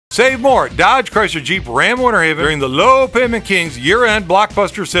Save more at Dodge, Chrysler, Jeep, Ram, Winter Haven during the Low Payment Kings year-end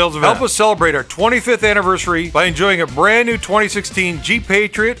blockbuster sales event. Help us celebrate our 25th anniversary by enjoying a brand new 2016 Jeep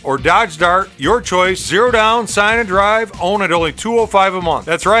Patriot or Dodge Dart, your choice, 0 down, sign and drive, own at only $205 a month.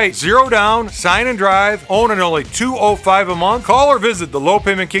 That's right, 0 down, sign and drive, own at only $205 a month. Call or visit the Low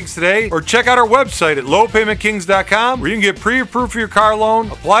Payment Kings today or check out our website at lowpaymentkings.com where you can get pre-approved for your car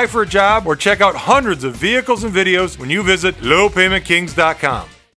loan, apply for a job, or check out hundreds of vehicles and videos when you visit lowpaymentkings.com.